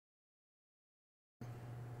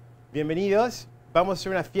Bienvenidos. Vamos a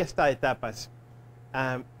hacer una fiesta de tapas.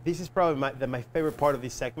 This is probably my favorite part of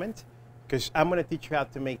this segment because I'm going to teach you how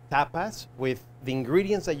to make tapas with the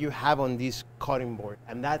ingredients that you have on this cutting board,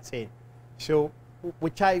 and that's it. So,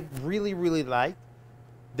 which I really, really like.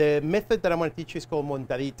 The method that I'm going to teach you is called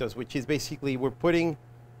montaditos, which is basically we're putting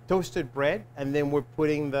toasted bread and then we're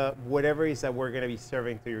putting the whatever it is that we're going to be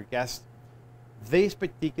serving to your guests. This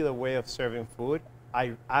particular way of serving food,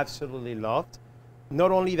 I absolutely loved. Not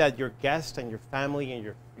only that your guests and your family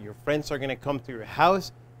and your friends are going to come to your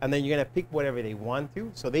house and then you're going to pick whatever they want to.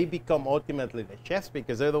 So they become ultimately the chefs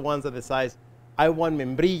because they're the ones that decide, I want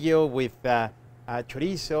membrillo with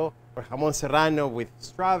chorizo or jamón serrano with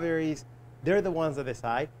strawberries. They're the ones that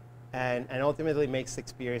decide and ultimately makes the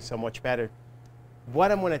experience so much better. What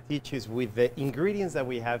I'm going to teach you is with the ingredients that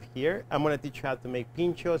we have here, I'm going to teach you how to make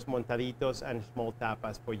pinchos, montaditos, and small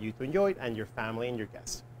tapas for you to enjoy and your family and your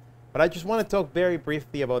guests. But I just want to talk very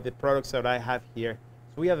briefly about the products that I have here.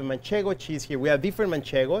 So we have a manchego cheese here. We have different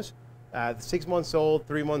manchegos, 6 months old,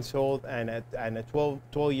 3 months old, and a 12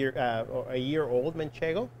 year old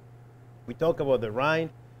manchego. We talk about the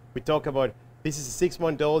rind. We talk about, this is a 6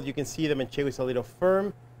 month old. You can see the manchego is a little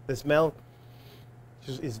firm. The smell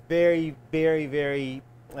is very, very, very,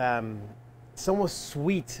 it's almost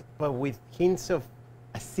sweet, but with hints of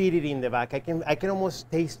acidity in the back. I can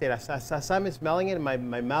almost taste it. As I'm smelling it, my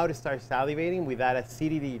mouth starts salivating with that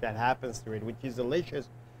acidity that happens to it, which is delicious.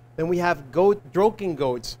 Then we have Drunken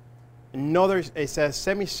Goats. Another, it's a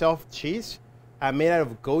semi-soft cheese made out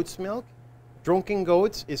of goat's milk. Drunken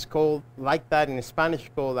Goats is called, like that in Spanish,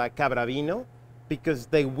 called cabravino, because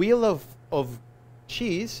the wheel of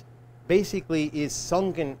cheese basically is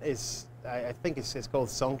sunken, I think it's called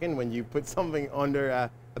sunken when you put something under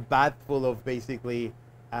a bath full of basically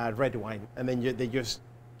red wine, and then they just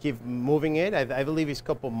keep moving it. I believe it's a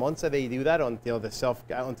couple months that they do that until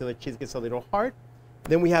the cheese gets a little hard.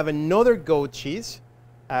 Then we have another goat cheese,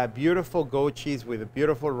 beautiful goat cheese with a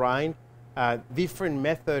beautiful rind, different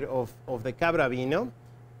method of the cabravino.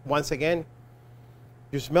 Once again,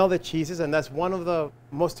 you smell the cheeses, and that's one of the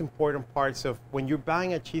most important parts of when you're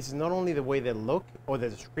buying a cheese, is not only the way they look or the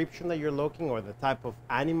description that you're looking or the type of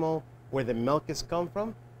animal where the milk has come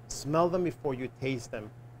from. Smell them before you taste them.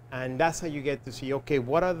 And that's how you get to see, okay,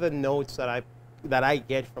 what are the notes that I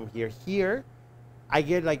get from here? Here, I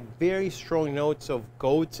get like very strong notes of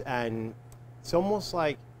goat, and it's almost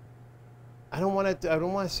like, I don't want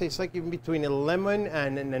to say, it's like in between a lemon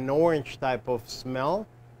and an orange type of smell.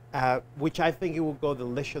 Which I think it will go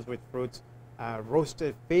delicious with fruits.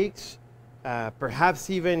 Roasted figs, perhaps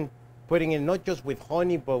even putting it not just with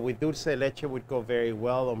honey, but with dulce de leche would go very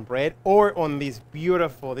well on bread or on this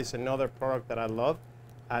beautiful, this is another product that I love,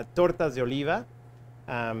 tortas de oliva.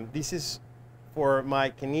 This is for my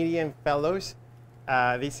Canadian fellows.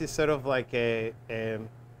 This is sort of like a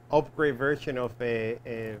upgrade version of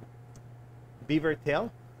a beaver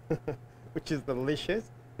tail, which is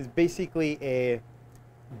delicious. It's basically a,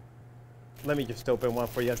 let me just open one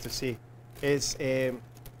for you to see. It's a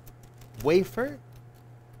wafer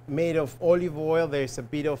made of olive oil. There's a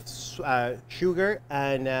bit of sugar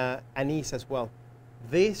and anise as well.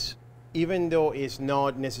 This, even though it's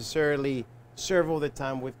not necessarily served all the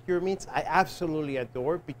time with cured meats, I absolutely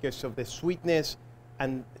adore because of the sweetness,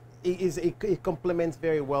 and it complements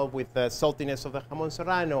very well with the saltiness of the jamón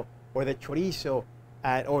serrano or the chorizo,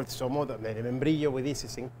 or some of the membrillo with this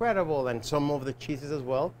is incredible, and some of the cheeses as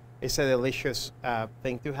well. It's a delicious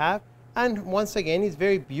thing to have. And once again, it's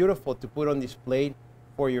very beautiful to put on display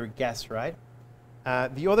for your guests, right?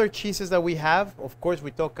 The other cheeses that we have, of course,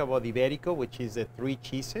 we talk about the Iberico, which is the 3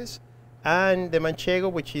 cheeses, and the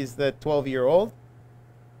Manchego, which is the 12-year-old.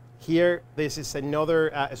 Here, this is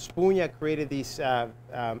another, Espuña created this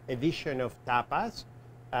edition of tapas.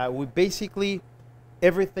 We basically,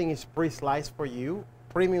 everything is pre-sliced for you,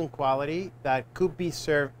 premium quality that could be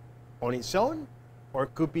served on its own, or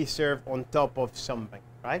could be served on top of something,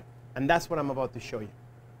 right? And that's what I'm about to show you.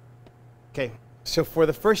 Okay, so for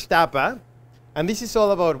the first tapa, and this is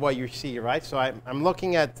all about what you see, right? So I'm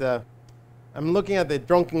looking at the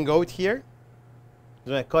drunken goat here.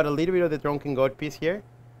 So I cut a little bit of the drunken goat piece here,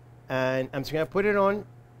 and I'm just gonna put it on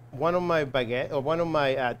one of my baguette, or one of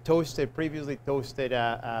my previously toasted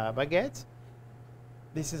baguettes.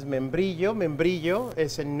 This is membrillo. Membrillo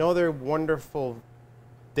is another wonderful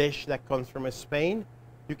dish that comes from Spain.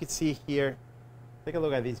 You can see here, take a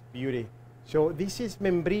look at this beauty. So this is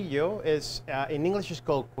membrillo, is in English it's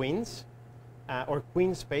called quince, or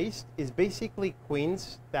quince paste. It's basically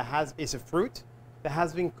quince that is a fruit that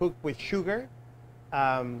has been cooked with sugar,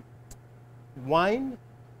 wine,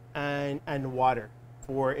 and water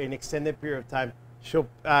for an extended period of time. So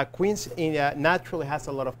quince naturally has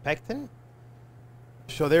a lot of pectin.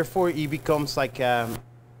 So therefore it becomes like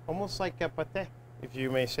almost like a pate, if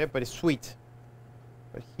you may say, but it's sweet.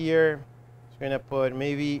 But here, I'm gonna put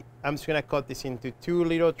maybe, I'm just gonna cut this into 2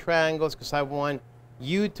 little triangles because I want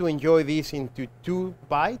you to enjoy this into 2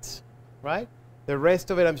 bites, right? The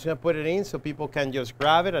rest of it, I'm just gonna put it in so people can just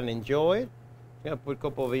grab it and enjoy it. I'm gonna put a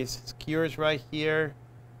couple of these skewers right here.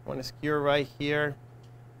 One skewer right here.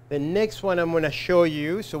 The next one I'm gonna show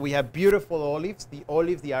you, so we have beautiful olives, the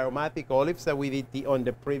aromatic olives that we did on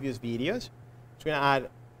the previous videos. So I'm gonna add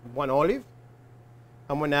 1 olive.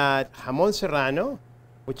 I'm gonna add jamon serrano,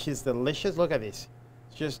 which is delicious. Look at this.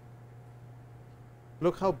 Just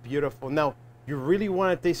look how beautiful. Now, you really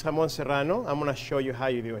want to taste jamon serrano. I'm going to show you how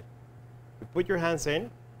you do it. You put your hands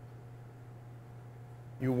in.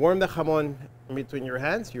 You warm the jamon in between your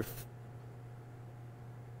hands. And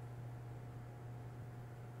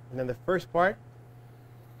then the first part,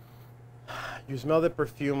 you smell the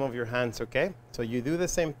perfume of your hands, okay? So you do the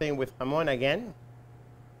same thing with jamon again.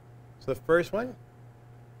 So the first one.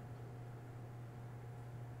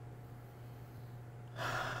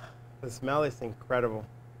 The smell is incredible.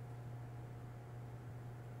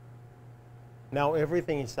 Now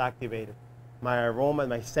everything is activated. My aroma,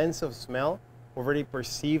 my sense of smell already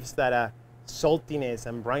perceives that saltiness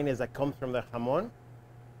and brightness that comes from the jamon.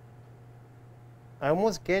 I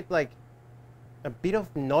almost get like a bit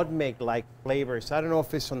of nutmeg-like flavors. I don't know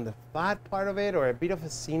if it's on the fat part of it or a bit of a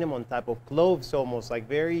cinnamon type of cloves almost, like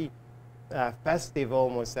very festive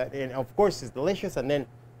almost. And of course it's delicious, and then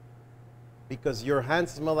because your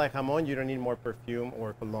hands smell like jamon, you don't need more perfume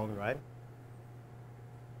or cologne, right?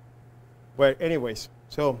 Well, anyways,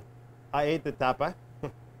 so I ate the tapa,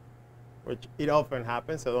 which it often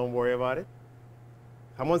happens, so don't worry about it.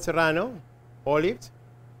 Jamon serrano, olives.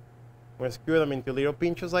 I'm gonna skewer them into little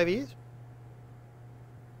pinchos like these.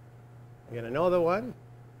 I get another one.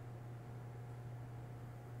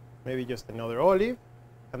 Maybe just another olive.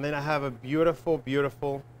 And then I have a beautiful,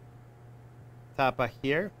 beautiful tapa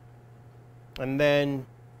here. And then,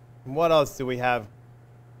 what else do we have?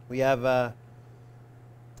 We have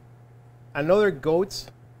another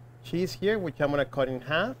goat's cheese here, which I'm gonna cut in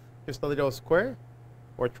half, just a little square,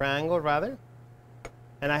 or triangle rather.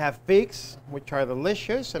 And I have figs, which are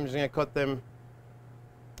delicious. I'm just gonna cut them,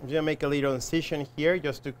 I'm gonna make a little incision here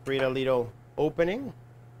just to create a little opening.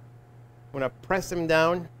 I'm gonna press them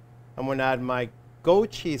down. I'm gonna add my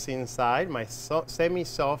goat cheese inside, my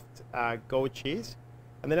semi-soft goat cheese.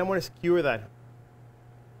 And then I'm going to skewer that,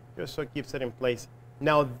 just so it keeps it in place.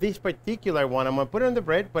 Now this particular one, I'm going to put it on the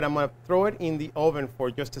bread, but I'm going to throw it in the oven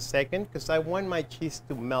for just a second because I want my cheese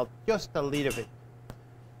to melt just a little bit.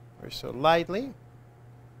 Or so lightly.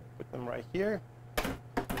 Put them right here.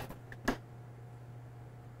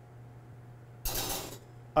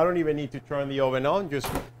 I don't even need to turn the oven on, just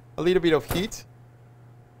a little bit of heat.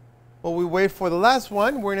 While we wait for the last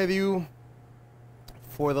one, we're going to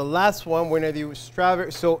do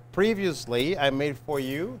strawberry. So previously, I made for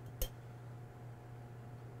you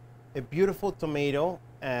a beautiful tomato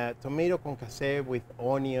con casé with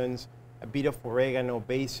onions, a bit of oregano,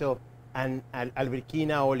 basil, and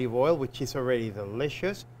alberquina olive oil, which is already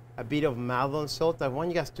delicious. A bit of Maldon salt. I want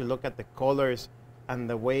you guys to look at the colors and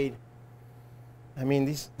the way. I mean,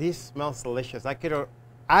 this smells delicious.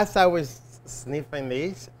 As I was sniffing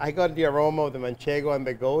this, I got the aroma of the manchego and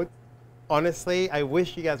the goat. Honestly, I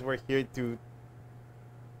wish you guys were here to,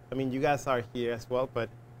 I mean, you guys are here as well, but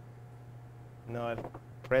not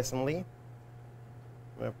presently.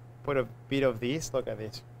 I'm going to put a bit of this. Look at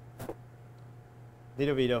this.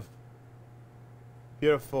 Little bit of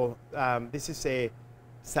beautiful, this is a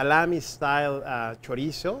salami-style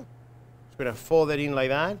chorizo. Just going to fold it in like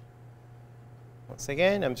that. Once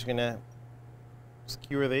again, I'm just going to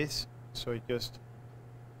skewer this. So it just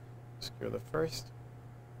skewer the first.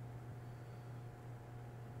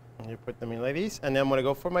 You put them in like this, and then I'm gonna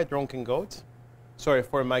go for my drunken goat. Sorry,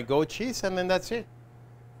 for my goat cheese, and then that's it.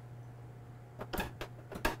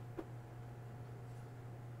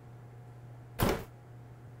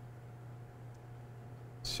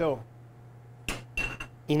 So,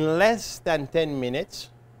 in less than 10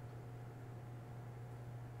 minutes,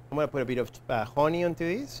 I'm gonna put a bit of honey onto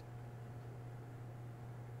this.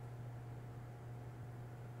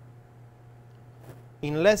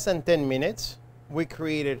 In less than 10 minutes, we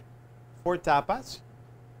created 4 tapas.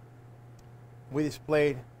 We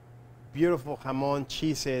displayed beautiful jamon,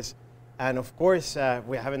 cheeses, and of course,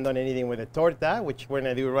 we haven't done anything with the torta, which we're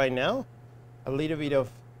gonna do right now. A little bit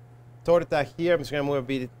of torta here. I'm just gonna move a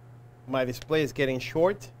bit. My display is getting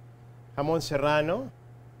short. Jamon serrano.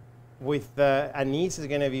 with anise is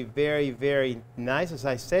going to be very, very nice. As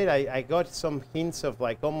I said, I got some hints of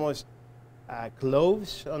like almost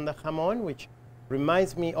cloves on the jamon, which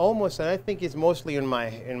reminds me almost, and I think it's mostly in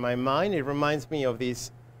my mind, it reminds me of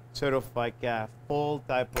this sort of like fall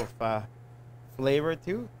type of flavor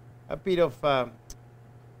too. A bit of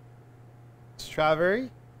strawberry,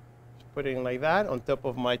 just put it in like that on top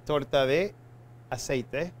of my torta de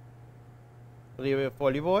aceite, a little bit of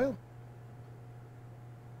olive oil,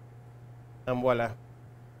 and voila,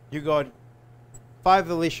 you got 5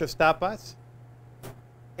 delicious tapas,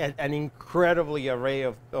 and an incredibly array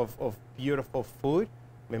of beautiful food: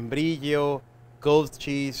 membrillo, goat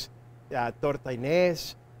cheese, torta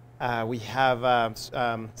Inés. We have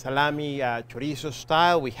salami chorizo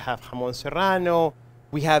style. We have jamón serrano.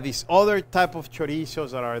 We have these other type of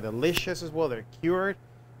chorizos that are delicious as well. They're cured.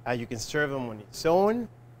 You can serve them on its own.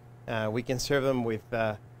 We can serve them with,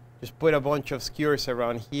 just put a bunch of skewers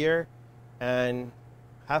around here and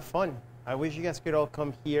have fun. I wish you guys could all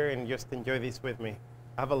come here and just enjoy this with me.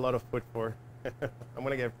 I have a lot of food for. I'm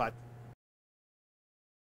gonna get fat.